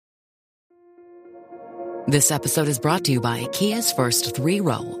This episode is brought to you by Kia's first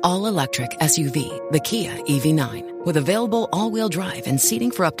three-row, all-electric SUV, the Kia EV9, with available all-wheel drive and seating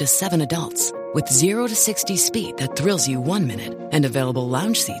for up to 7 adults, with 0 to 60 speed that thrills you 1 minute and available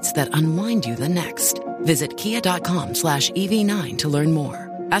lounge seats that unwind you the next. Visit kia.com/EV9 to learn more.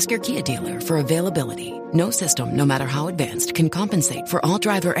 Ask your Kia dealer for availability. No system, no matter how advanced, can compensate for all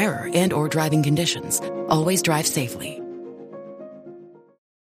driver error and or driving conditions. Always drive safely.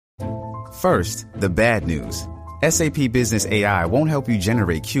 First, the bad news. SAP Business AI won't help you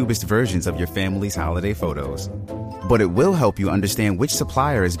generate cubist versions of your family's holiday photos. But it will help you understand which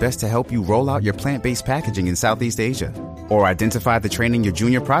supplier is best to help you roll out your plant-based packaging in Southeast Asia, or identify the training your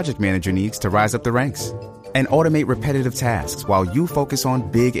junior project manager needs to rise up the ranks, and automate repetitive tasks while you focus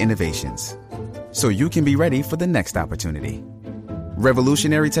on big innovations, so you can be ready for the next opportunity.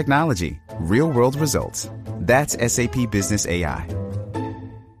 Revolutionary technology, real-world results. That's SAP Business AI.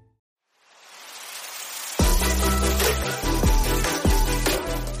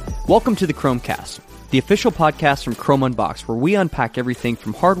 Welcome to the Chromecast, the official podcast from Chrome Unboxed, where we unpack everything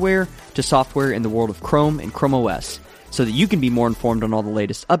from hardware to software in the world of Chrome and Chrome OS, so that you can be more informed on all the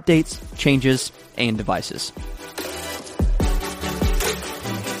latest updates, changes, and devices.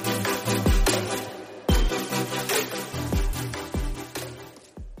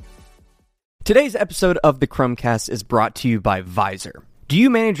 Today's episode of the Chromecast is brought to you by Visor. Do you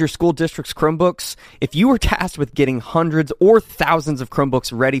manage your school district's Chromebooks? If you were tasked with getting hundreds or thousands of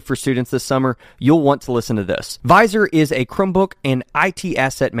Chromebooks ready for students this summer, you'll want to listen to this. Visor is a Chromebook and IT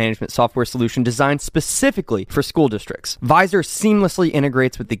asset management software solution designed specifically for school districts. Visor seamlessly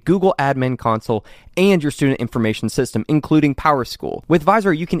integrates with the Google Admin Console and your student information system, including PowerSchool. With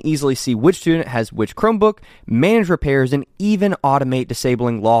Visor, you can easily see which student has which Chromebook, manage repairs, and even automate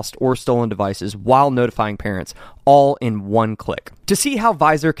disabling lost or stolen devices while notifying parents, all in one click. To see how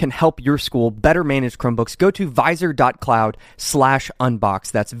Visor can help your school better manage Chromebooks, go to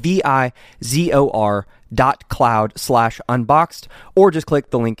visor.cloud/unboxed. That's VIZOR.cloud/unboxed, or just click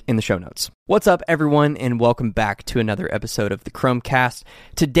the link in the show notes. What's up, everyone, and welcome back to another episode of the Chromecast.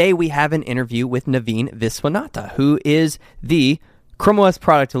 Today, we have an interview with Naveen Viswanatha, who is the Chrome OS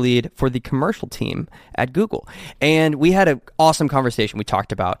product lead for the commercial team at Google. And we had an awesome conversation. We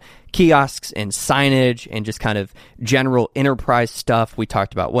talked about kiosks and signage and just kind of general enterprise stuff. We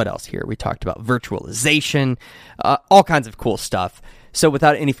talked about what else here? We talked about virtualization, all kinds of cool stuff. So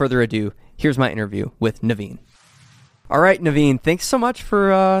without any further ado, here's my interview with Naveen. All right, Naveen, thanks so much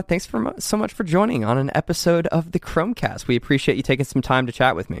for joining on an episode of the Chromecast. We appreciate you taking some time to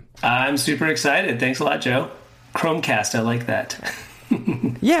chat with me. I'm super excited. Thanks a lot, Joe. Chromecast, I like that.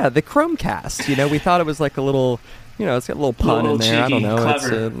 Yeah, the Chromecast. You know, we thought it was like a little, it's got a little pun in there. Cheeky, I don't know. clever.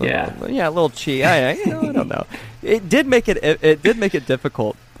 It's a little cheeky. I don't know. It did make it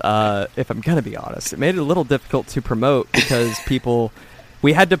difficult. If I'm gonna be honest, it made it a little difficult to promote because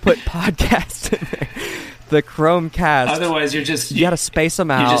we had to put podcast in there. The Chromecast. Otherwise, you got to space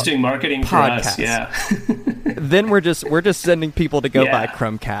them out. You're just doing marketing for us, yeah. Then we're just sending people to go buy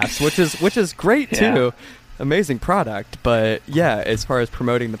Chromecast, which is great too. Amazing product, but yeah, as far as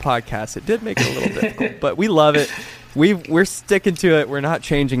promoting the podcast, it did make it a little difficult. But we love it. We're sticking to it. We're not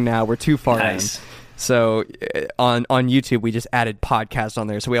changing now. We're too far in. So on YouTube, we just added podcast on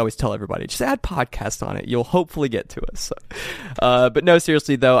there. So we always tell everybody, just add podcast on it. You'll hopefully get to us. So, but no,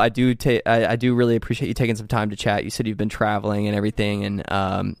 seriously though, I do really appreciate you taking some time to chat. You said you've been traveling and everything, and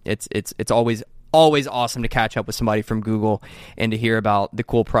it's always awesome to catch up with somebody from Google and to hear about the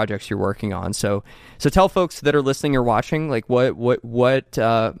cool projects you're working on. So tell folks that are listening or watching, like what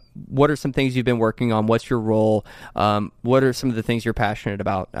are some things you've been working on? What's your role? What are some of the things you're passionate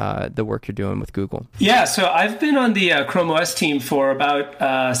about, the work you're doing with Google? Yeah, so I've been on the Chrome OS team for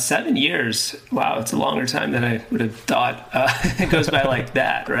about 7 years. Wow, it's a longer time than I would have thought. It goes by like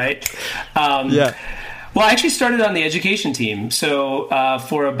that, right? Yeah. Well, I actually started on the education team. So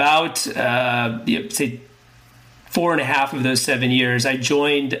for about, say, 4.5 of those 7 years, I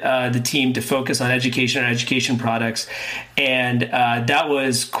joined the team to focus on education and education products. And that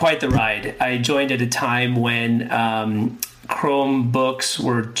was quite the ride. I joined at a time when Chromebooks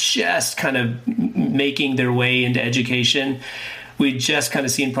were just kind of making their way into education. We'd just kind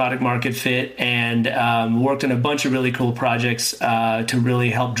of seen product market fit and worked on a bunch of really cool projects to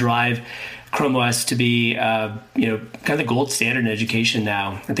really help drive Chrome OS to be, kind of the gold standard in education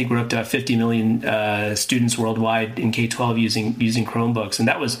now. I think we're up to 50 million students worldwide in K-12 using Chromebooks, and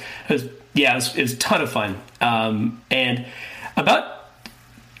it was a ton of fun. And about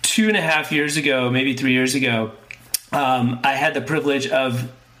 2.5 years ago, maybe 3 years ago, I had the privilege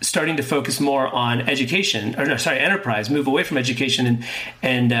of starting to focus more on education, enterprise, move away from education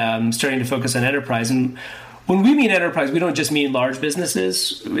and starting to focus on enterprise. And when we mean enterprise, we don't just mean large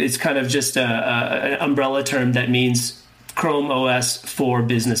businesses. It's kind of just an umbrella term that means Chrome OS for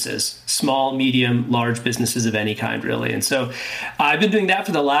businesses, small, medium, large businesses of any kind, really. And so I've been doing that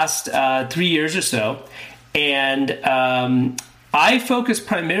for the last 3 years or so. And I focus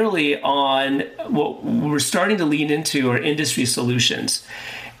primarily on what we're starting to lean into are industry solutions.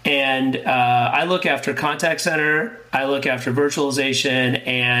 And I look after contact center, I look after virtualization,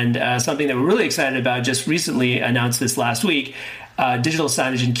 and something that we're really excited about, just recently announced this last week, digital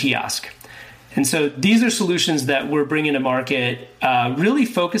signage and kiosk. And so these are solutions that we're bringing to market, really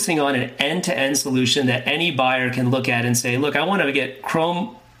focusing on an end-to-end solution that any buyer can look at and say, look, I want to get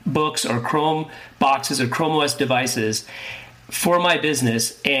Chromebooks or Chrome boxes or Chrome OS devices for my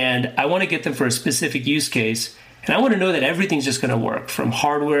business, and I want to get them for a specific use case. And I want to know that everything's just going to work, from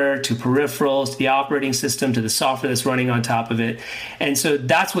hardware to peripherals to the operating system to the software that's running on top of it. And so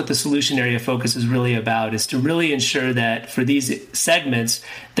that's what the solution area focus is really about, is to really ensure that for these segments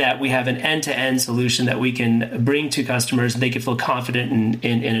that we have an end-to-end solution that we can bring to customers and they can feel confident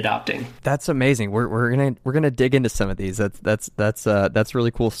in adopting. That's amazing. We're gonna dig into some of these. That's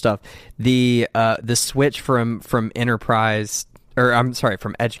really cool stuff. The switch from enterprise, or I'm sorry,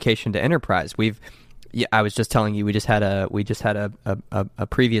 from education to enterprise. Yeah, I was just telling you, we just had a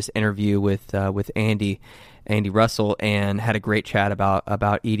previous interview with Andy Russell, and had a great chat about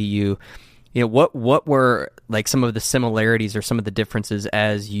EDU. You know, what were like some of the similarities or some of the differences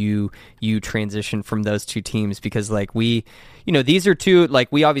as you transition from those two teams? Because like these are two,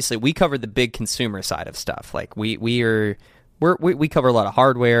 like we cover the big consumer side of stuff. Like we cover a lot of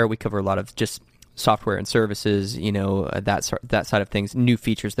hardware, we cover a lot of just software and services, that side of things, new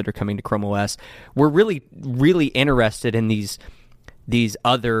features that are coming to Chrome OS. We're really, really interested in these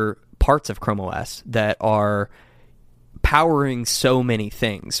other parts of Chrome OS that are powering so many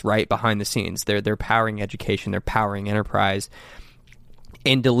things right behind the scenes. They're powering education, they're powering enterprise,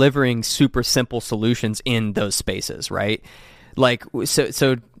 and delivering super simple solutions in those spaces, right? Like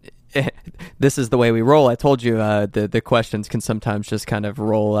so. This is the way we roll. I told you the questions can sometimes just kind of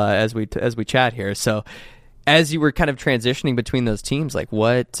roll as we chat here. So, as you were kind of transitioning between those teams, like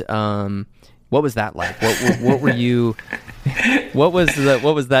what was that like? What were you? What was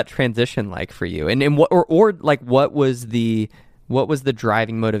that transition like for you? And what was the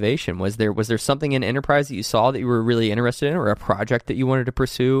driving motivation? Was there something in enterprise that you saw that you were really interested in, or a project that you wanted to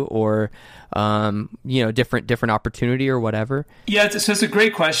pursue, or different opportunity or whatever? Yeah, so it's a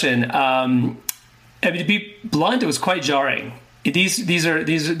great question. I mean, to be blunt, it was quite jarring. These are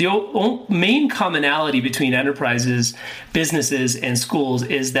the main commonality between enterprises, businesses, and schools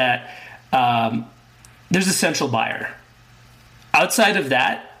is that there's a central buyer. Outside of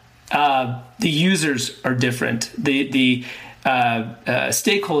that, the users are different. The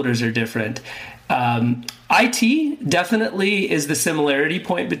stakeholders are different. IT definitely is the similarity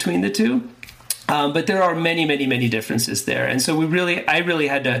point between the two, but there are many, many, many differences there. And so I really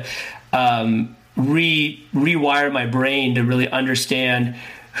had to rewire my brain to really understand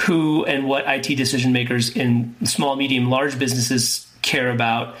who and what IT decision makers in small, medium, large businesses care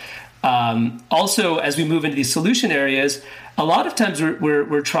about. Also, as we move into these solution areas, a lot of times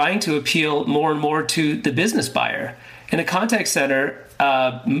we're trying to appeal more and more to the business buyer. In a contact center,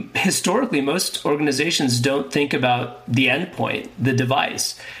 historically, most organizations don't think about the endpoint, the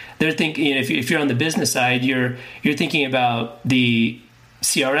device. They're thinking, if you're on the business side, you're thinking about the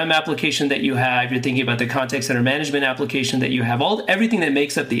CRM application that you have. You're thinking about the contact center management application that you have. Everything that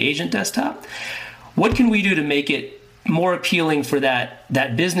makes up the agent desktop. What can we do to make it more appealing for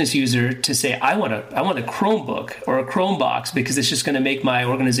that business user to say, I want a Chromebook or a Chromebox because it's just going to make my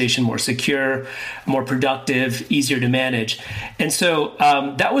organization more secure, more productive, easier to manage. And so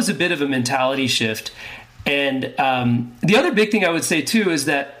that was a bit of a mentality shift. And the other big thing I would say too is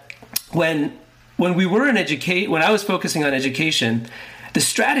that when we were when I was focusing on education, the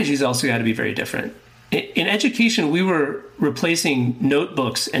strategies also got to be very different. In education, we were replacing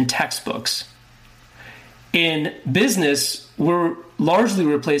notebooks and textbooks. In business, we're largely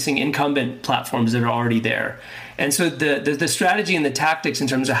replacing incumbent platforms that are already there. And so the strategy and the tactics in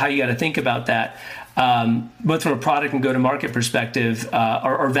terms of how you got to think about that, both from a product and go-to-market perspective,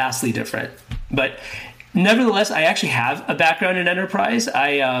 are vastly different. But nevertheless, I actually have a background in enterprise.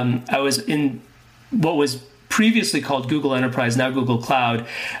 I was in what was previously called Google Enterprise, now Google Cloud,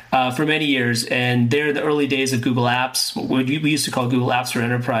 for many years. And they're in the early days of Google Apps, what we used to call Google Apps for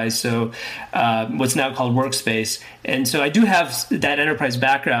Enterprise, so what's now called Workspace. And so I do have that enterprise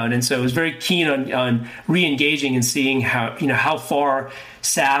background, and so I was very keen on re-engaging and seeing how far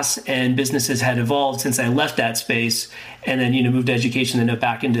SaaS and businesses had evolved since I left that space, and then moved to education and then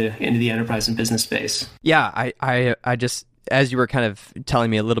back into the enterprise and business space. Yeah, I just, as you were kind of telling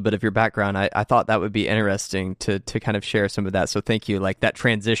me a little bit of your background, I thought that would be interesting to kind of share some of that. So thank you. Like that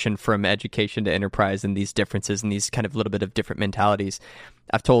transition from education to enterprise and these differences and these kind of little bit of different mentalities.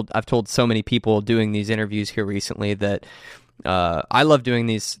 I've told so many people doing these interviews here recently that I love doing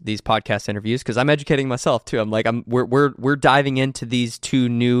these podcast interviews because I'm educating myself too. We're diving into these two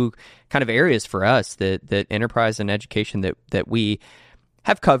new kind of areas for us that enterprise and education that we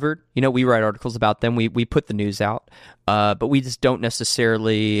have covered. We write articles about them. We put the news out, but we just don't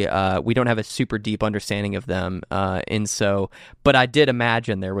necessarily, we don't have a super deep understanding of them. And so, but I did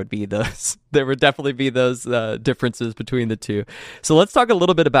imagine there would definitely be those differences between the two. So let's talk a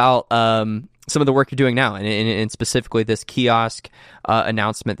little bit about some of the work you're doing now, and specifically this kiosk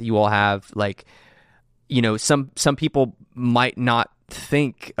announcement that you all have. Like, some people might not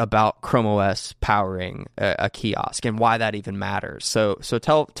think about Chrome OS powering a kiosk and why that even matters. So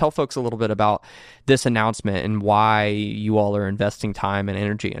tell folks a little bit about this announcement and why you all are investing time and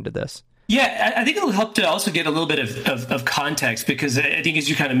energy into this. Yeah, I think it'll help to also get a little bit of context, because I think, as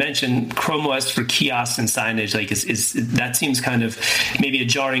you kind of mentioned, Chrome OS for kiosks and signage, is that seems kind of maybe a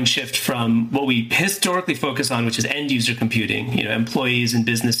jarring shift from what we historically focus on, which is end user computing, employees and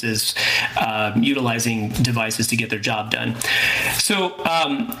businesses utilizing devices to get their job done. So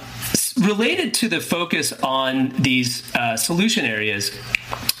related to the focus on these solution areas,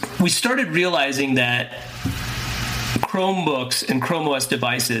 we started realizing that Chromebooks and Chrome OS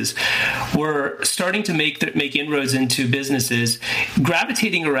devices were starting to make inroads into businesses,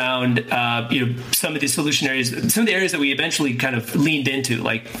 gravitating around some of the solution areas, some of the areas that we eventually kind of leaned into,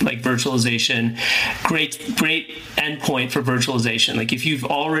 like virtualization. Great endpoint for virtualization. Like, if you've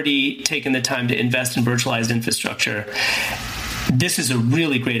already taken the time to invest in virtualized infrastructure, this is a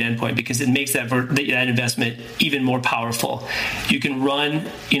really great endpoint because it makes that investment even more powerful. You can run,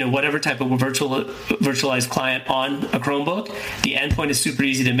 whatever type of virtualized client on a Chromebook. The endpoint is super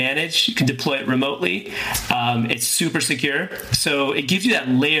easy to manage. You can deploy it remotely. It's super secure. So it gives you that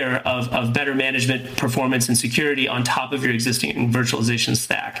layer of better management, performance, and security on top of your existing virtualization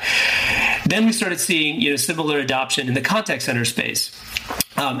stack. Then we started seeing, similar adoption in the contact center space.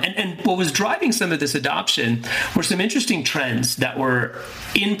 And what was driving some of this adoption were some interesting trends that were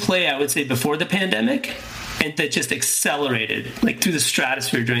in play, I would say, before the pandemic, and that just accelerated through the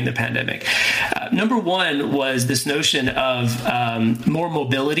stratosphere during the pandemic. Number one was this notion of more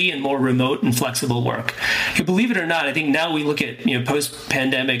mobility and more remote and flexible work. Believe it or not, I think now we look at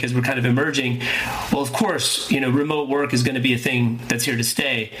post-pandemic as we're kind of emerging. Well, of course, remote work is going to be a thing that's here to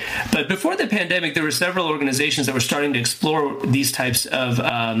stay. But before the pandemic, there were several organizations that were starting to explore these types of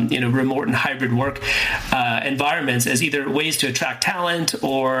remote and hybrid work environments as either ways to attract talent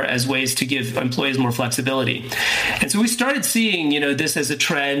or as ways to give employees more flexibility. And so we started seeing, this as a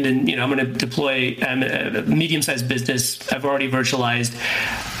trend, and, I'm going to deploy a medium-sized business. I've already virtualized.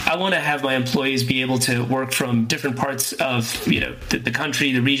 I want to have my employees be able to work from different parts of, the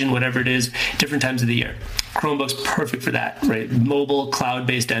country, the region, whatever it is, different times of the year. Chromebook's perfect for that, right? Mobile,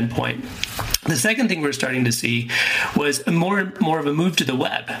 cloud-based endpoint. The second thing we're starting to see was more of a move to the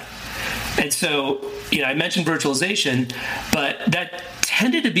web. And so, I mentioned virtualization, but that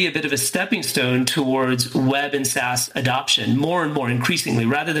tended to be a bit of a stepping stone towards web and SaaS adoption, more and more increasingly.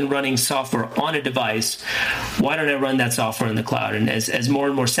 Rather than running software on a device, why don't I run that software in the cloud? And as more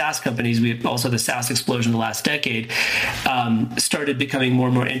and more SaaS companies, we also the SaaS explosion the last decade, started becoming more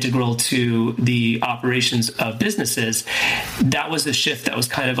and more integral to the operations of businesses. That was a shift that was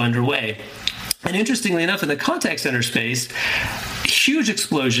kind of underway. And interestingly enough, in the contact center space, huge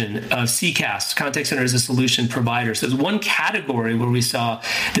explosion of CCaaS, contact center as a solution provider. So there's one category where we saw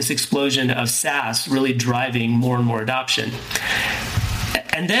this explosion of SaaS really driving more and more adoption.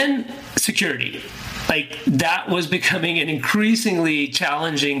 And then security. That was becoming an increasingly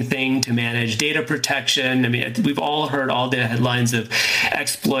challenging thing to manage. Data protection. I mean, we've all heard all the headlines of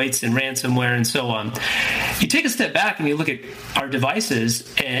exploits and ransomware and so on. You take a step back and you look at our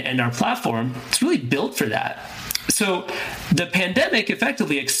devices and our platform, it's really built for that. So the pandemic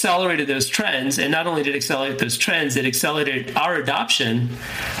effectively accelerated those trends, and not only did it accelerate those trends, it accelerated our adoption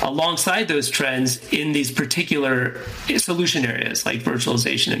alongside those trends in these particular solution areas like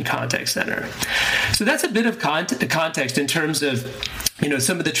virtualization and contact center. So that's a bit of context in terms of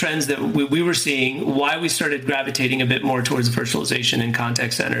some of the trends that we were seeing, why we started gravitating a bit more towards virtualization and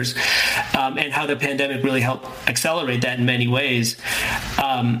contact centers, and how the pandemic really helped accelerate that in many ways.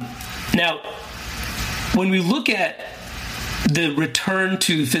 Now, when we look at the return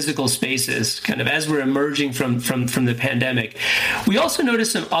to physical spaces, kind of as we're emerging from the pandemic, we also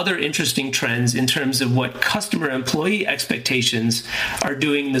notice some other interesting trends in terms of what customer employee expectations are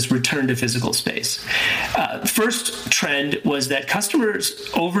doing in this return to physical space. First trend was that customers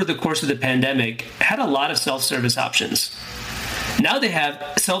over the course of the pandemic had a lot of self-service options. Now they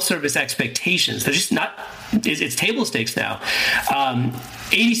have self-service expectations. They're just not, it's table stakes now.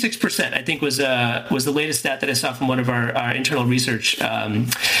 86%, I think, was the latest stat that I saw from one of our internal research that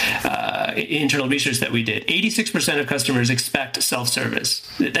we did. 86% of customers expect self-service.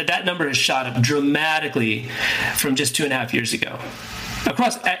 That number has shot up dramatically from just 2.5 years ago.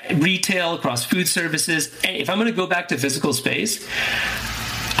 Across retail, across food services, if I'm going to go back to physical space,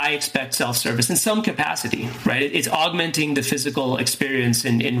 I expect self-service in some capacity, right? It's augmenting the physical experience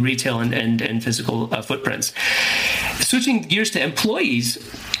in retail and physical footprints. Switching gears to employees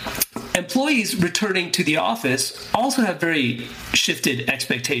returning to the office also have very shifted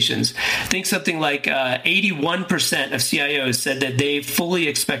expectations. I think something like 81% of CIOs said that they fully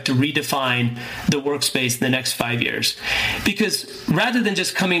expect to redefine the workspace in the next 5 years. Because rather than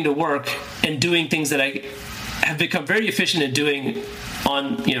just coming to work and doing things that I have become very efficient at doing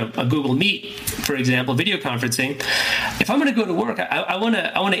on a Google Meet, for example, video conferencing, if I'm going to go to work, I want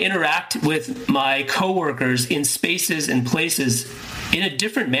to interact with my coworkers in spaces and places in a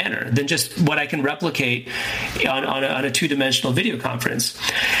different manner than just what I can replicate on a two-dimensional video conference.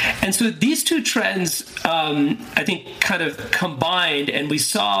 And so these two trends, I think, kind of combined, and we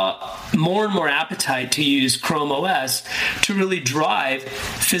saw more and more appetite to use Chrome OS to really drive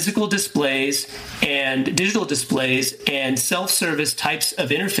physical displays and digital displays and self-service types of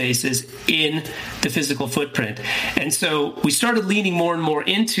interfaces in the physical footprint. And so we started leaning more and more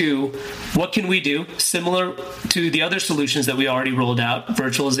into what can we do, similar to the other solutions that we already rolled out,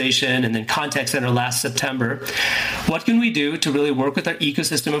 virtualization and then contact center last September. What can we do to really work with our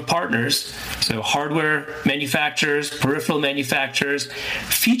ecosystem of partners, so hardware manufacturers, peripheral manufacturers,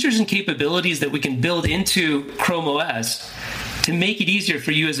 features and capabilities that we can build into Chrome OS to make it easier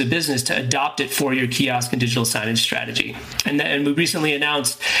for you as a business to adopt it for your kiosk and digital signage strategy. And we recently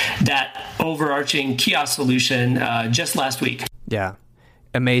announced that overarching kiosk solution just last week. Yeah,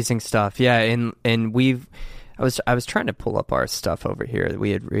 amazing stuff. Yeah, and I was trying to pull up our stuff over here.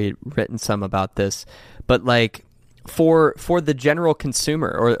 We had written some about this, but like for the general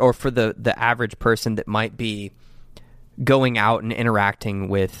consumer or for the average person that might be going out and interacting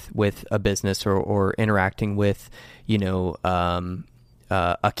with a business or interacting with a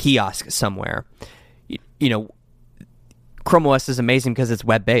kiosk somewhere, Chrome OS is amazing because it's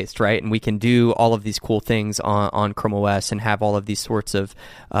web-based, right? And we can do all of these cool things on Chrome OS and have all of these sorts of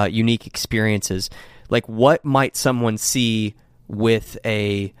unique experiences. Like, what might someone see with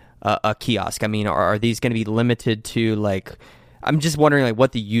a kiosk? I mean, are these going to be limited to, like, I'm just wondering, like,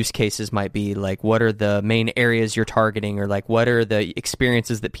 what the use cases might be. Like, what are the main areas you're targeting, or like, what are the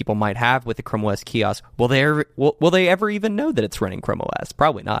experiences that people might have with the Chrome OS kiosk? Will they ever even know that it's running Chrome OS?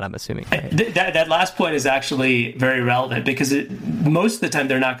 Probably not, I'm assuming. Right? That last point is actually very relevant because most of the time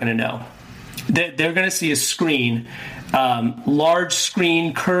they're not going to know. They're going to see a screen, large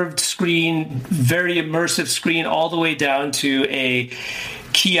screen, curved screen, very immersive screen, all the way down to a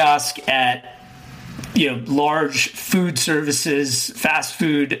kiosk at large food services, fast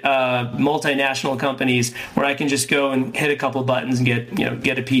food, multinational companies, where I can just go and hit a couple buttons and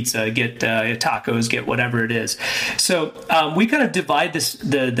get a pizza, get tacos, get whatever it is. So we kind of divide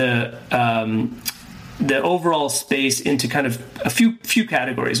the overall space into kind of a few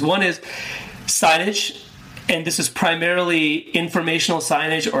categories. One is signage, and this is primarily informational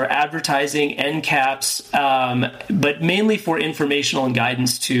signage or advertising, end caps, but mainly for informational and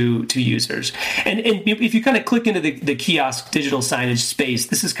guidance to users. And if you kind of click into the kiosk digital signage space,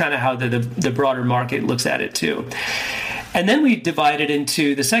 this is kind of how the broader market looks at it too. And then we divide it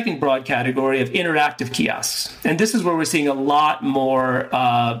into the second broad category of interactive kiosks. And this is where we're seeing a lot more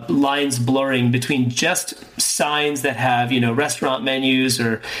lines blurring between just signs that have, restaurant menus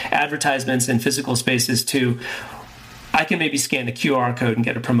or advertisements in physical spaces to I can maybe scan the QR code and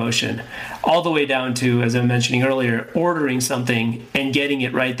get a promotion, all the way down to, as I was mentioning earlier, ordering something and getting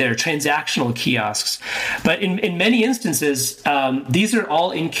it right there, transactional kiosks. But in many instances, these are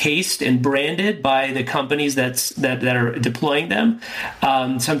all encased and branded by the companies that are deploying them.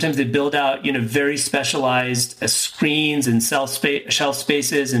 Sometimes they build out, very specialized screens and shelf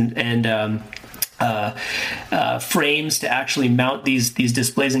spaces and frames to actually mount these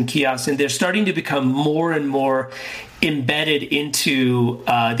displays and kiosks, and they're starting to become more and more embedded into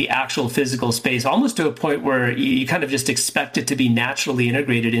the actual physical space, almost to a point where you kind of just expect it to be naturally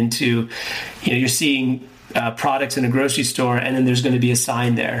integrated into, you're seeing products in a grocery store, and then there's going to be a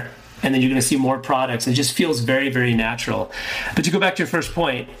sign there, and then you're going to see more products. It just feels very, very natural. But to go back to your first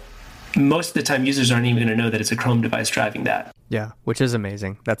point, most of the time users aren't even going to know that it's a Chrome device driving that. Yeah, which is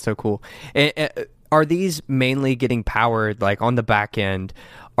amazing. That's so cool. Are these mainly getting powered like on the back end?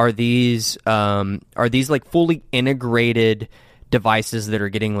 Are these like fully integrated devices that are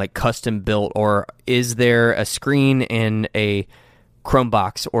getting like custom built, or is there a screen in a Chrome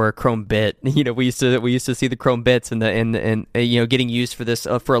box or a Chrome bit? We used to see the Chrome bits and getting used for this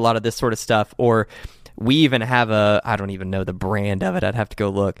for a lot of this sort of stuff. Or we even have I don't even know the brand of it. I'd have to go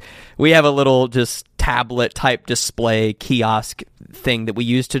look. We have a little just tablet type display kiosk thing that we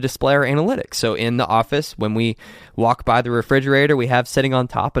use to display our analytics. So in the office, when we walk by the refrigerator, we have sitting on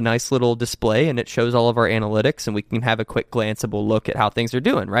top a nice little display, and it shows all of our analytics, and we can have a quick glanceable look at how things are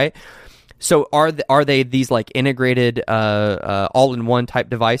doing, right? So are they these like integrated all-in-one type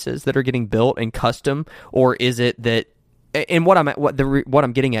devices that are getting built and custom, or is it that? And what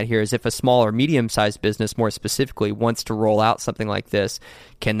I'm getting at here is, if a small or medium-sized business, more specifically, wants to roll out something like this,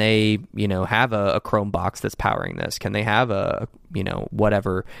 can they, have a Chrome box that's powering this? Can they have a,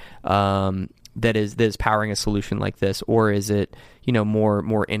 whatever that is powering a solution like this, or is it,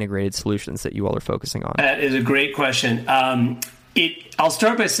 more integrated solutions that you all are focusing on? That is a great question. I'll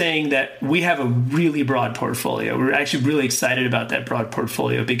start by saying that we have a really broad portfolio. We're actually really excited about that broad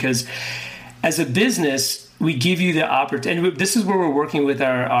portfolio, because as a business, we give you the opportunity, and this is where we're working with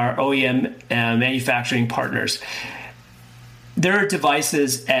our OEM manufacturing partners. There are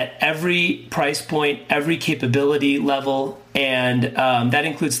devices at every price point, every capability level, and that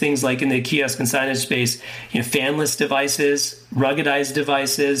includes things like in the kiosk and signage space, fanless devices, ruggedized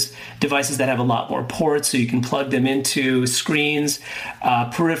devices, devices that have a lot more ports so you can plug them into screens,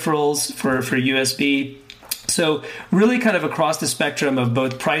 peripherals for USB. So really kind of across the spectrum of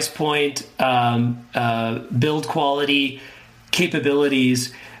both price point, build quality,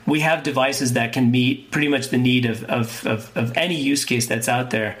 capabilities, we have devices that can meet pretty much the need of any use case that's out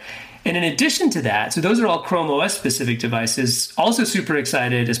there. And in addition to that, so those are all Chrome OS specific devices. Also super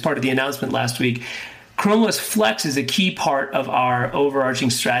excited, as part of the announcement last week, Chrome OS Flex is a key part of our overarching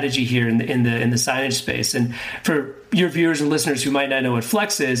strategy here in the signage space. And for your viewers and listeners who might not know what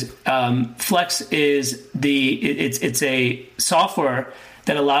Flex is it's a software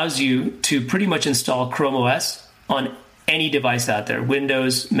that allows you to pretty much install Chrome OS on any device out there,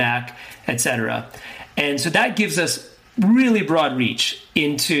 Windows, Mac, etc. And so that gives us really broad reach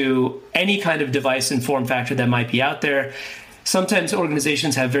into any kind of device and form factor that might be out there. Sometimes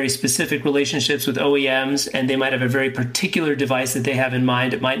organizations have very specific relationships with OEMs, and they might have a very particular device that they have in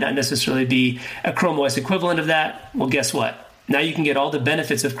mind. It might not necessarily be a Chrome OS equivalent of that. Well, guess what? Now you can get all the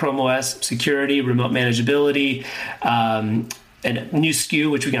benefits of Chrome OS, security, remote manageability, and a new SKU,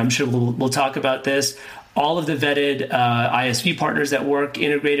 which I'm sure we'll talk about this. All of the vetted ISV partners that work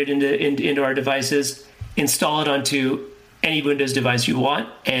integrated into our devices, install it onto any Windows device you want,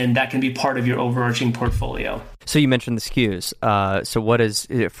 and that can be part of your overarching portfolio. So you mentioned the SKUs. So what is,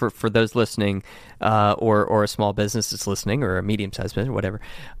 for those listening, or a small business that's listening, or a medium-sized business, whatever,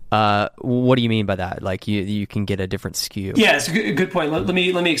 what do you mean by that? Like you can get a different SKU? Yeah, it's a good point. Let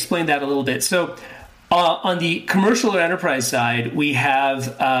me explain that a little bit. So on the commercial or enterprise side, we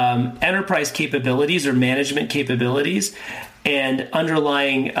have enterprise capabilities or management capabilities and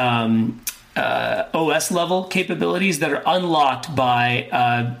underlying OS level capabilities that are unlocked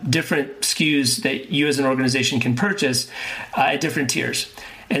by different SKUs that you as an organization can purchase at different tiers.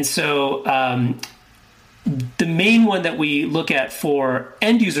 And so the main one that we look at for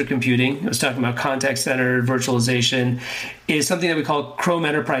end user computing, I was talking about contact center virtualization, is something that we call Chrome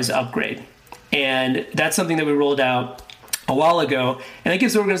Enterprise Upgrade. And that's something that we rolled out a while ago. And it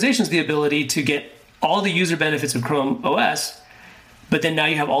gives organizations the ability to get all the user benefits of Chrome OS, but then now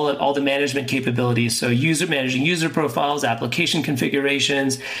you have all the management capabilities. So managing user profiles, application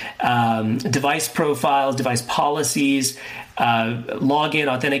configurations, device profiles, device policies, login,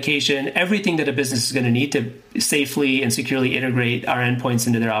 authentication, everything that a business is going to need to safely and securely integrate our endpoints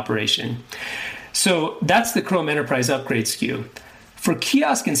into their operation. So that's the Chrome Enterprise Upgrade SKU. For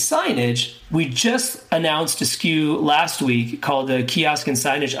kiosk and signage, we just announced a SKU last week called the Kiosk and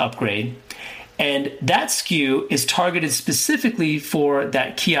Signage Upgrade. And that SKU is targeted specifically for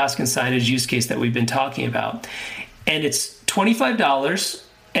that kiosk and signage use case that we've been talking about. And it's $25,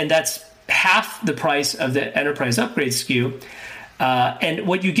 and that's half the price of the Enterprise Upgrade SKU. And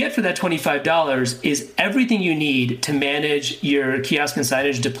what you get for that $25 is everything you need to manage your kiosk and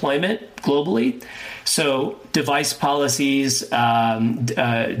signage deployment globally. So device policies,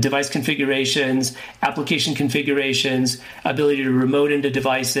 device configurations, application configurations, ability to remote into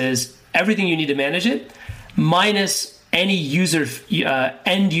devices, everything you need to manage it, minus any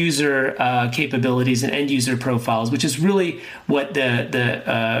end user capabilities and end user profiles, which is really what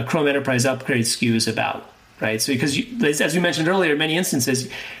the Chrome Enterprise Upgrade SKU is about. Right, so because as we mentioned earlier, in many instances,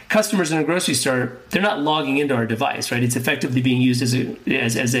 customers in a grocery store, they're not logging into our device, right? It's effectively being used as a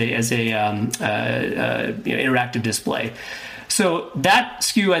interactive display. So that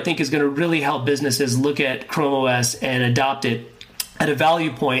SKU, I think, is going to really help businesses look at Chrome OS and adopt it at a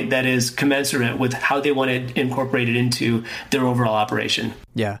value point that is commensurate with how they want to incorporate it into their overall operation.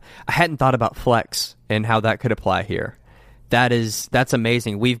 Yeah, I hadn't thought about Flex and how that could apply here. That's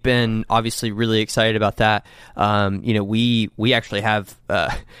amazing. We've been obviously really excited about that. We actually have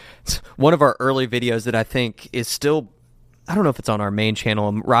one of our early videos that I think is still, I don't know if it's on our main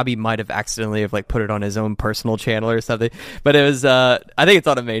channel. Robbie might have accidentally put it on his own personal channel or something, but it was I think it's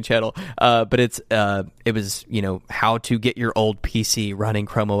on a main channel. But it was how to get your old PC running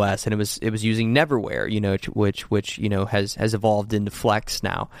Chrome OS, and it was using Neverware, which has evolved into Flex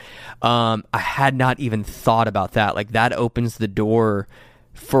now. I had not even thought about that. Like, that opens the door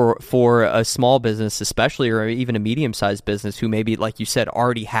for a small business, especially, or even a medium-sized business who maybe, like you said,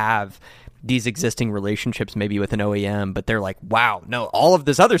 already have these existing relationships maybe with an OEM, but they're like, wow, no, all of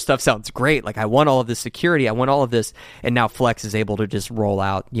this other stuff sounds great. Like, I want all of this security, I want all of this, and now Flex is able to just roll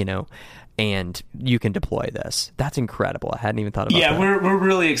out, and you can deploy this. That's incredible. I hadn't even thought about that. Yeah, we're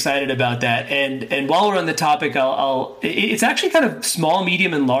really excited about that. And while we're on the topic, it's actually kind of small,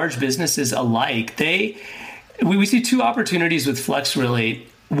 medium, and large businesses alike. We see two opportunities with Flex, really.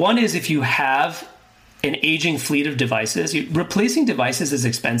 One is if you have an aging fleet of devices, replacing devices is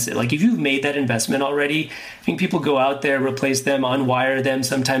expensive. Like, if you've made that investment already, I think people go out there, replace them, unwire them.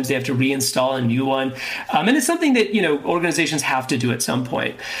 Sometimes they have to reinstall a new one. And it's something that, organizations have to do at some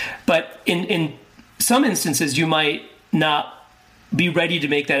point. But in some instances, you might not be ready to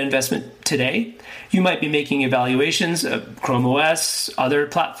make that investment today. You might be making evaluations of Chrome OS, other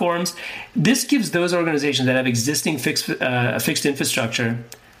platforms. This gives those organizations that have existing fixed infrastructure,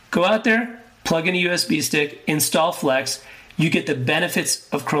 go out there, plug in a USB stick, install Flex, you get the benefits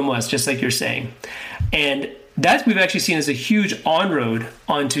of Chrome OS, just like you're saying. And that we've actually seen as a huge on-road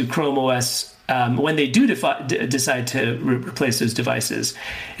onto Chrome OS when they do decide to replace those devices.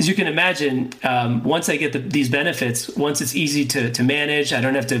 As you can imagine, once I get these benefits, once it's easy to manage, I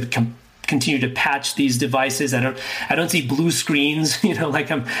don't have to continue to patch these devices. I don't see blue screens, like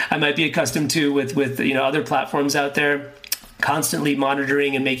I might be accustomed to with other platforms out there, constantly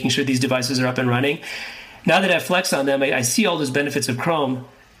monitoring and making sure these devices are up and running. Now that I have Flex on them, I see all those benefits of Chrome.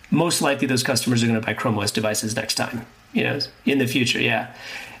 Most likely those customers are going to buy Chrome OS devices next time, in the future, yeah.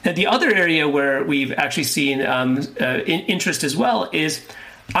 Now, the other area where we've actually seen interest as well is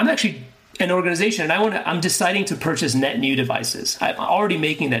I'm actually an organization and I'm deciding to purchase net new devices. I'm already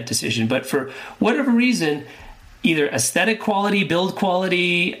making that decision, but for whatever reason, either aesthetic quality, build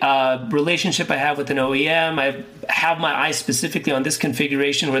quality, relationship I have with an OEM, I have my eye specifically on this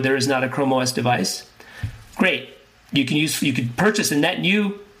configuration where there is not a Chrome OS device. Great. You could purchase a net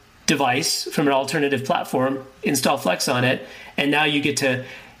new device from an alternative platform, install Flex on it, and now you get to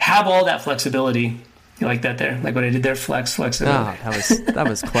have all that flexibility. You like that there? Like what I did there? Flexibility. That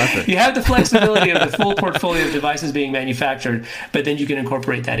was clever. You have the flexibility of the full portfolio of devices being manufactured, but then you can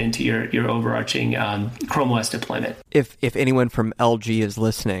incorporate that into your overarching Chrome OS deployment. If anyone from LG is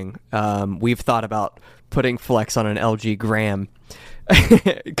listening, we've thought about putting Flex on an LG Gram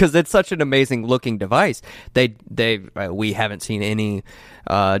because it's such an amazing looking device. We haven't seen any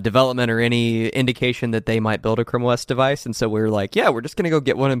development or any indication that they might build a Chrome OS device, and so we were like, yeah, we're just gonna go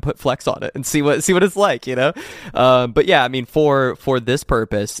get one and put Flex on it and see what it's like, But yeah, I mean, for this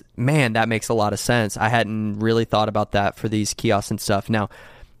purpose, man, that makes a lot of sense. I hadn't really thought about that for these kiosks and stuff. Now,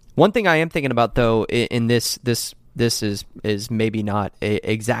 one thing I am thinking about though, in this is maybe not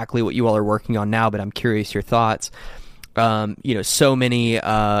exactly what you all are working on now, but I'm curious your thoughts. So many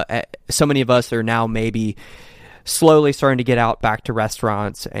of us are now maybe slowly starting to get out back to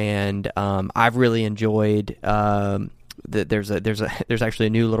restaurants, and I've really enjoyed there's actually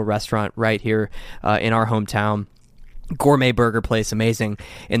a new little restaurant right here in our hometown, gourmet burger place, amazing,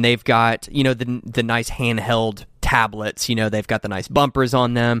 and they've got the nice handheld tablets. They've got the nice bumpers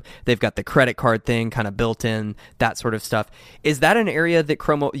on them. They've got the credit card thing kind of built in, that sort of stuff. Is that an area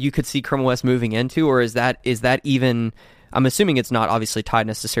that you could see Chrome OS moving into, or is that even? I'm assuming it's not obviously tied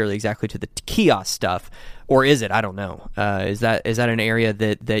necessarily exactly to the kiosk stuff, or is it? I don't know. Is that an area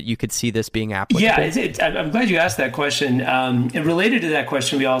that you could see this being applicable? Yeah, I'm glad you asked that question. And related to that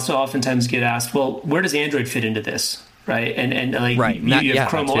question, we also oftentimes get asked, well, where does Android fit into this? Right. And like right. You have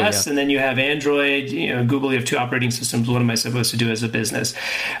Chrome OS and then you have Android, Google, you have two operating systems. What am I supposed to do as a business?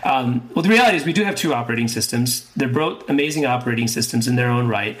 Well, the reality is we do have two operating systems. They're both amazing operating systems in their own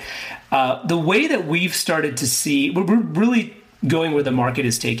right. The way that we've started to see, we're really going where the market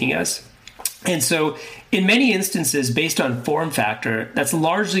is taking us. And so in many instances, based on form factor, that's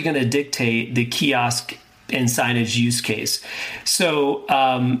largely going to dictate the kiosk and signage use case. So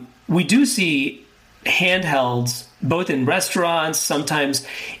we do see handhelds both in restaurants. Sometimes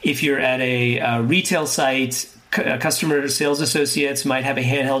if you're at a retail site, customer sales associates might have a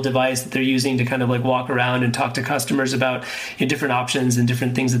handheld device that they're using to kind of like walk around and talk to customers about different options and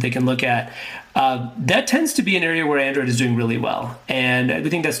different things that they can look at. That tends to be an area where Android is doing really well. And we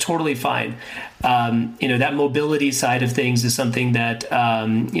think that's totally fine. That mobility side of things is something that,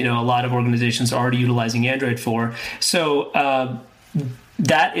 a lot of organizations are already utilizing Android for. So,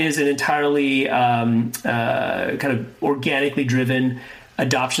 that is an entirely kind of organically driven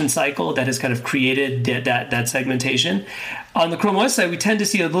adoption cycle that has kind of created that segmentation. On the Chrome OS side, we tend to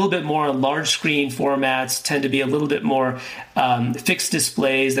see a little bit more on large screen formats, tend to be a little bit more fixed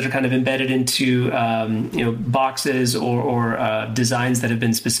displays that are kind of embedded into boxes or designs that have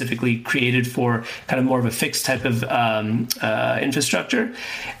been specifically created for kind of more of a fixed type of infrastructure.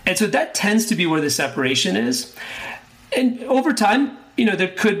 And so that tends to be where the separation is. And over time, there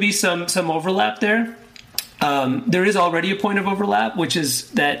could be some overlap there. There is already a point of overlap, which is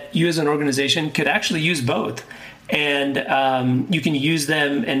that you as an organization could actually use both. And you can use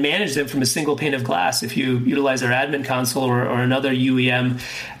them and manage them from a single pane of glass. If you utilize our admin console or another UEM,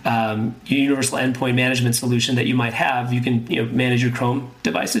 universal endpoint management solution that you might have, you can manage your Chrome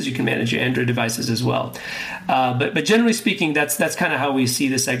devices. You can manage your Android devices as well. But generally speaking, that's kind of how we see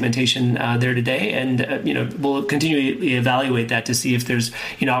the segmentation there today. And we'll continually evaluate that to see if there's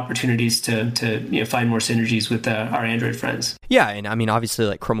opportunities to find more synergies with our Android friends. Yeah, and I mean obviously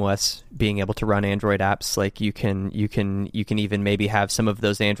like Chrome OS being able to run Android apps, like you can even maybe have some of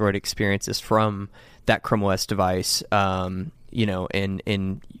those Android experiences from that Chrome OS device, and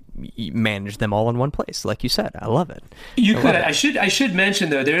manage them all in one place, like you said. I love it. You could. I should mention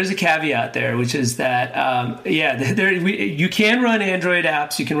though, there is a caveat there, which is that you can run Android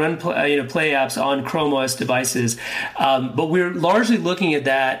apps, you can run Play apps on Chrome OS devices, but we're largely looking at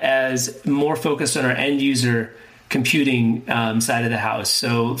that as more focused on our end user computing side of the house.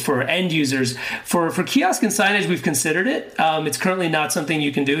 So for end users, for kiosk and signage, we've considered it. It's currently not something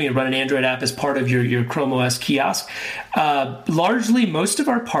you can do. You run an Android app as part of your Chrome OS kiosk. Largely, most of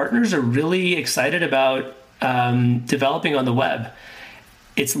our partners are really excited about developing on the web.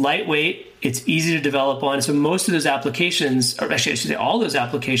 It's lightweight. It's easy to develop on. So most of those applications, or actually I should say all those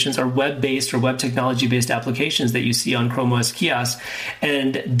applications, are web-based or web technology-based applications that you see on Chrome OS kiosks.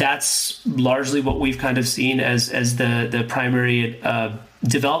 And that's largely what we've kind of seen as the primary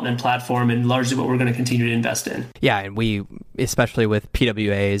development platform, and largely what we're going to continue to invest in. Yeah, and we, especially with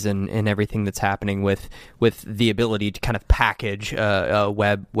PWAs and everything that's happening with the ability to kind of package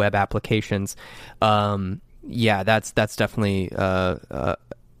web applications, that's definitely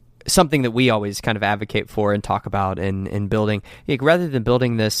something that we always kind of advocate for and talk about in building. Rather than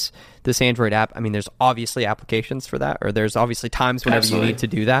building this Android app, I mean, there's obviously applications for that, or there's obviously times whenever you need to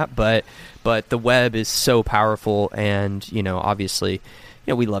do that, but the web is so powerful, and obviously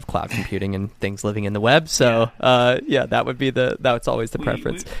we love cloud computing and things living in the web. So that's always the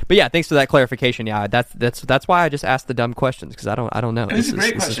preference. But yeah, thanks for that clarification. Yeah, that's why I just asked the dumb questions, because I don't know. These are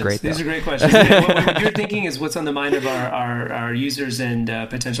great questions. These are great questions. What you're thinking is what's on the mind of our users and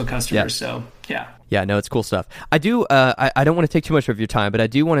potential customers. Yeah. So yeah. Yeah, no, it's cool stuff. I do. I don't want to take too much of your time, but I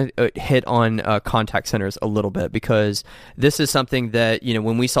do want to hit on contact centers a little bit, because this is something that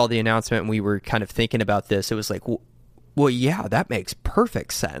when we saw the announcement and we were kind of thinking about this, it was like, well, yeah, that makes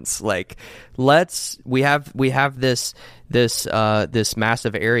perfect sense. Like, we have this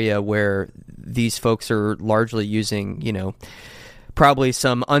massive area where these folks are largely using, probably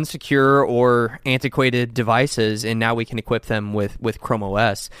some unsecure or antiquated devices, and now we can equip them with Chrome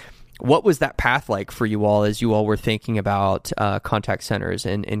OS. What was that path like for you all as you all were thinking about contact centers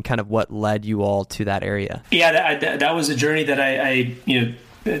and kind of what led you all to that area? Yeah, that was a journey that I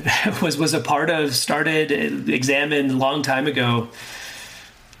was a part of, examined a long time ago,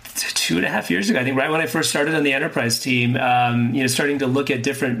 2.5 years ago, I think, right when I first started on the enterprise team, starting to look at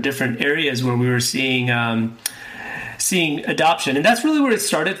different areas where we were seeing adoption. And that's really where it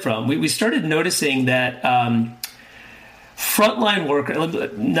started from. We started noticing that frontline worker,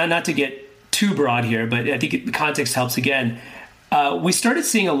 not to get too broad here, but I think the context helps again. We started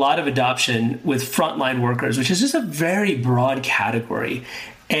seeing a lot of adoption with frontline workers, which is just a very broad category.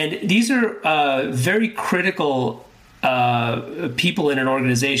 And these are very critical people in an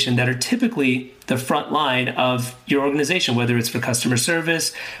organization that are typically the front line of your organization, whether it's for customer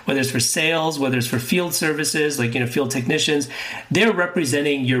service, whether it's for sales, whether it's for field services, like field technicians. They're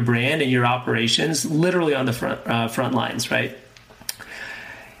representing your brand and your operations literally on the front lines, right?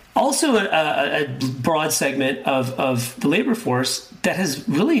 Also, a broad segment of the labor force that has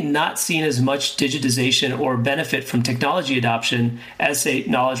really not seen as much digitization or benefit from technology adoption as, say,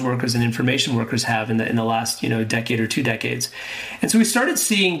 knowledge workers and information workers have in the last decade or 2 decades. And so we started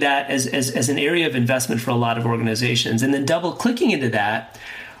seeing that as an area of investment for a lot of organizations. And then double clicking into that,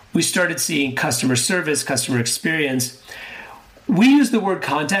 we started seeing customer service, customer experience. We use the word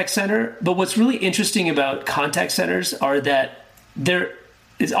contact center, but what's really interesting about contact centers are that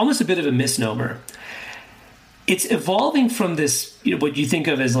it's almost a bit of a misnomer. It's evolving from this, what you think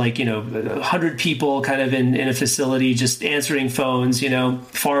of as 100 people kind of in a facility just answering phones,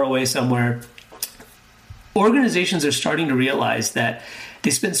 far away somewhere. Organizations are starting to realize that they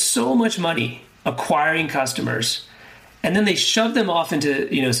spend so much money acquiring customers, and then they shove them off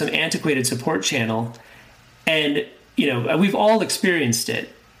into some antiquated support channel, and we've all experienced it.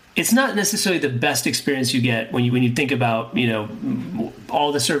 It's not necessarily the best experience you get when you think about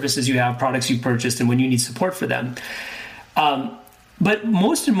all the services you have, products you purchased, and when you need support for them. But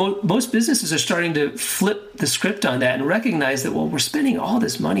most businesses are starting to flip the script on that and recognize that, well, we're spending all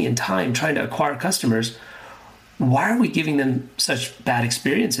this money and time trying to acquire customers. Why are we giving them such bad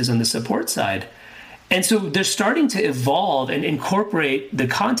experiences on the support side? And so they're starting to evolve and incorporate the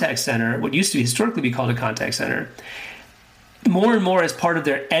contact center, what used to historically be called a contact center, more and more as part of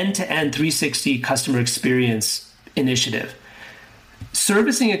their end-to-end 360 customer experience initiative.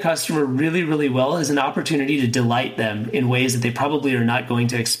 Servicing a customer really, really well is an opportunity to delight them in ways that they probably are not going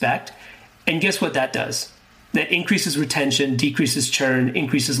to expect. And guess what that does? That increases retention, decreases churn,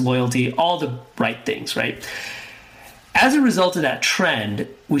 increases loyalty, all the right things, right? As a result of that trend,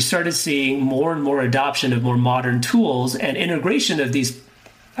 we started seeing more and more adoption of more modern tools and integration of these.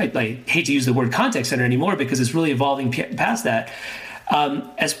 I hate to use the word contact center anymore because it's really evolving past that,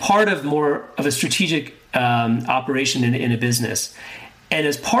 as part of more of a strategic operation in a business. And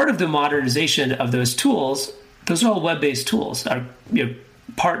as part of the modernization of those tools, those are all web-based tools. Our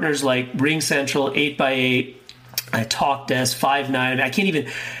partners like RingCentral, 8x8, TalkDesk, Five9.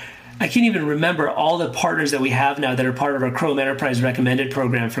 I can't even remember all the partners that we have now that are part of our Chrome Enterprise Recommended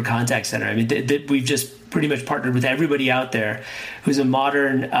program for contact center. I mean, we've just pretty much partnered with everybody out there who's a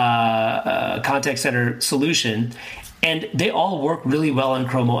modern contact center solution, and they all work really well on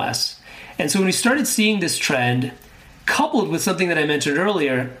Chrome OS. And so when we started seeing this trend, coupled with something that I mentioned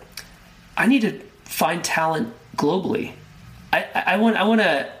earlier, I need to find talent globally. I want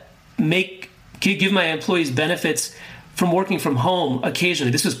to give my employees benefits from working from home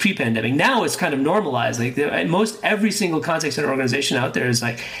occasionally. This was pre-pandemic. Now it's kind of normalized. Like every single contact center organization out there is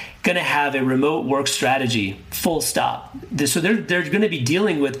going to have a remote work strategy, full stop. So they're going to be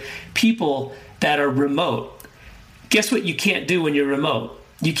dealing with people that are remote. Guess what you can't do when you're remote?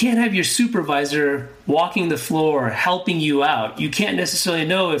 You can't have your supervisor walking the floor, helping you out. You can't necessarily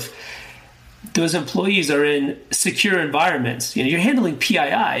know if those employees are in secure environments. You're handling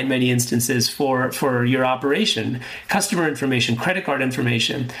PII in many instances for your operation, customer information, credit card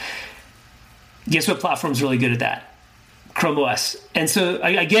information. Guess what platform's really good at that? Chrome OS. And so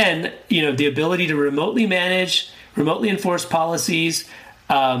again, the ability to remotely manage, remotely enforce policies,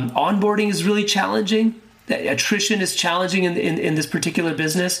 onboarding is really challenging. Attrition is challenging in this particular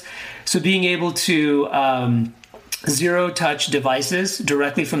business. So being able to zero-touch devices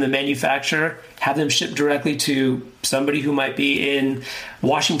directly from the manufacturer, have them shipped directly to somebody who might be in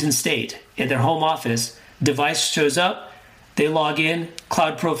Washington State in their home office. Device shows up, they log in,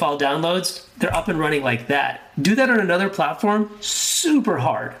 cloud profile downloads, they're up and running like that. Do that on another platform, super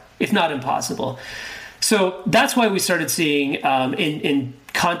hard, if not impossible. So that's why we started seeing in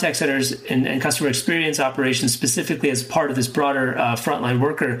contact centers and customer experience operations, specifically as part of this broader frontline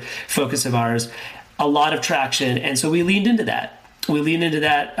worker focus of ours, a lot of traction. And so we leaned into that. we leaned into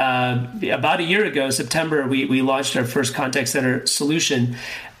that about a year ago, September. We launched our first contact center solution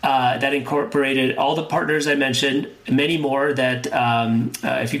that incorporated all the partners I mentioned, many more that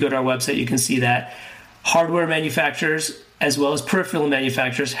if you go to our website, you can see that. Hardware manufacturers, as well as peripheral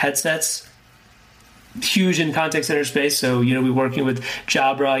manufacturers, headsets, huge in contact center space. So, we're working with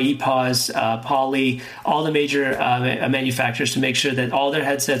Jabra, EPOS, Poly, all the major manufacturers to make sure that all their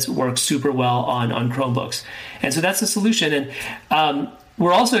headsets work super well on Chromebooks. And so that's the solution. And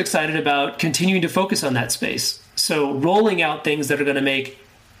we're also excited about continuing to focus on that space. So rolling out things that are going to make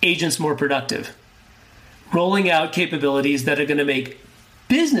agents more productive, rolling out capabilities that are going to make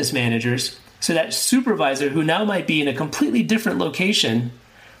business managers, so that supervisor who now might be in a completely different location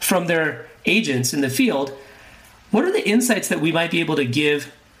from their agents in the field, what are the insights that we might be able to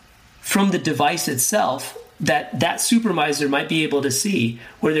give from the device itself that supervisor might be able to see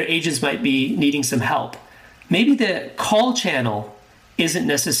where their agents might be needing some help? Maybe the call channel isn't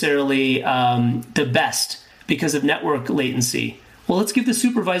necessarily the best because of network latency. Well, let's give the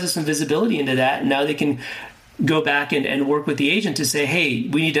supervisor some visibility into that, and now they can go back and work with the agent to say, hey,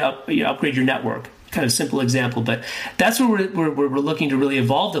 we need to upgrade your network. Kind of simple example, but that's where we're looking to really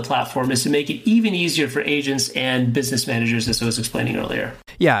evolve the platform, is to make it even easier for agents and business managers, as I was explaining earlier.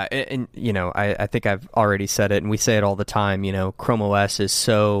 Yeah, and I think I've already said it, and we say it all the time. Chrome OS is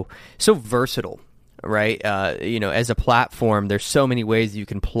so versatile, right? As a platform, there's so many ways you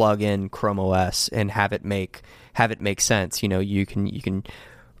can plug in Chrome OS and have it make sense. You can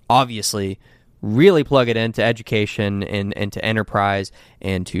obviously really plug it into education and to enterprise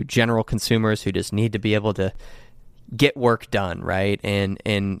and to general consumers who just need to be able to get work done, right? And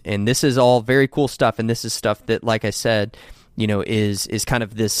this is all very cool stuff, and this is stuff that, like I said, is kind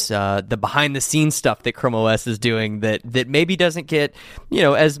of this the behind the scenes stuff that Chrome OS is doing that maybe doesn't get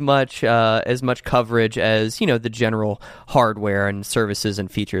as much coverage as the general hardware and services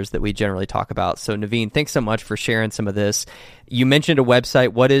and features that we generally talk about. So Naveen, thanks so much for sharing some of this. You mentioned a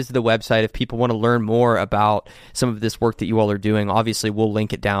website. What is the website if people want to learn more about some of this work that you all are doing? Obviously, we'll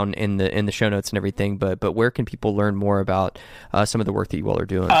link it down in the show notes and everything. But where can people learn more about some of the work that you all are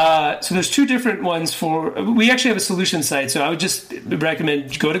doing? So there's two different ones we actually have a solution site. So I would just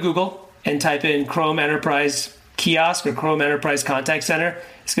recommend go to Google and type in Chrome Enterprise Kiosk or Chrome Enterprise Contact Center.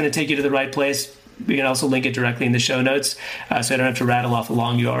 It's going to take you to the right place. We can also link it directly in the show notes, so I don't have to rattle off a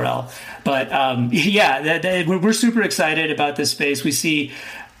long URL. But we're super excited about this space. We see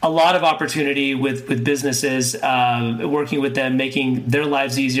a lot of opportunity with businesses, working with them, making their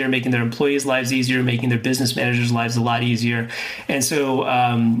lives easier, making their employees' lives easier, making their business managers' lives a lot easier. And so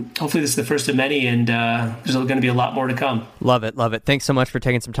hopefully this is the first of many, and there's going to be a lot more to come. Love it. Thanks so much for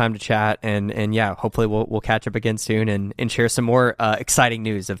taking some time to chat. And yeah, hopefully we'll catch up again soon and share some more exciting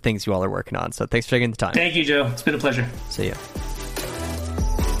news of things you all are working on. So thanks for taking the time. Thank you, Joe. It's been a pleasure. See ya.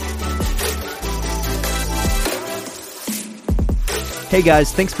 Hey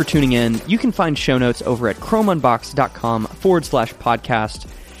guys, thanks for tuning in. You can find show notes over at chromeunboxed.com/podcast.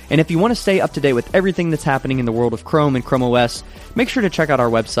 And if you want to stay up to date with everything that's happening in the world of Chrome and Chrome OS, make sure to check out our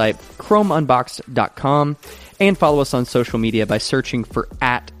website, chromeunboxed.com, and follow us on social media by searching for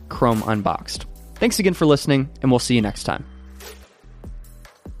 @ChromeUnboxed. Thanks again for listening, and we'll see you next time.